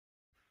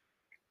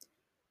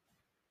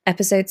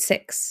Episode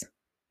 6.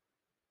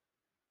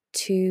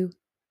 Too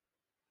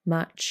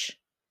much.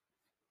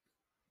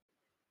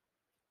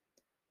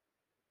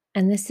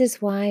 And this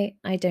is why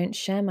I don't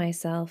share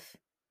myself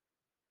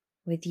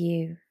with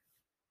you,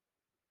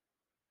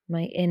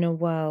 my inner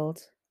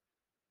world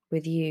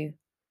with you.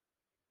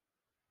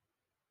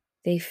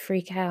 They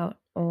freak out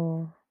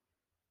or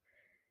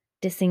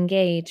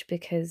disengage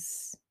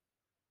because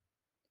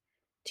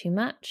too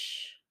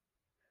much,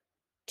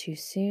 too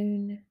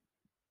soon,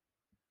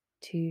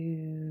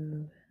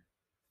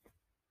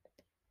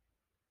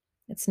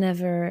 it's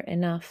never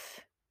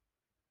enough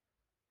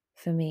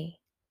for me.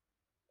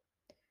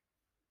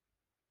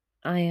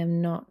 I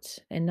am not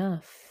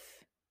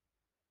enough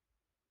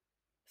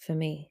for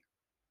me.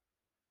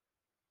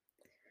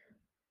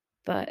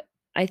 But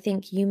I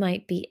think you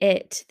might be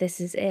it. This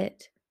is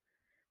it.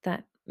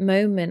 That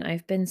moment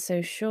I've been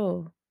so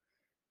sure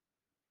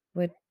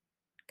would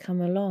come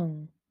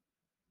along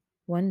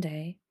one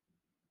day.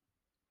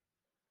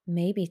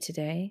 Maybe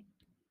today.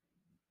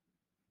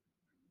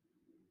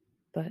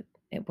 But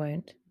it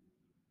won't.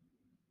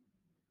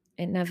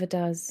 It never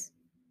does.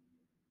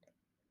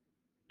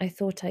 I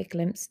thought I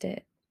glimpsed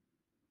it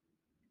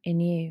in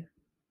you.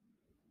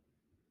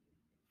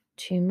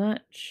 Too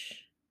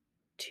much,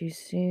 too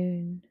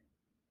soon,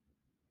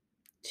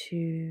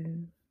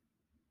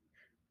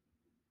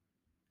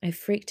 I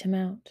freaked him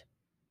out.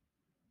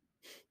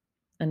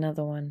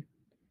 Another one.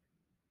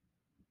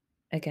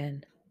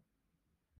 Again.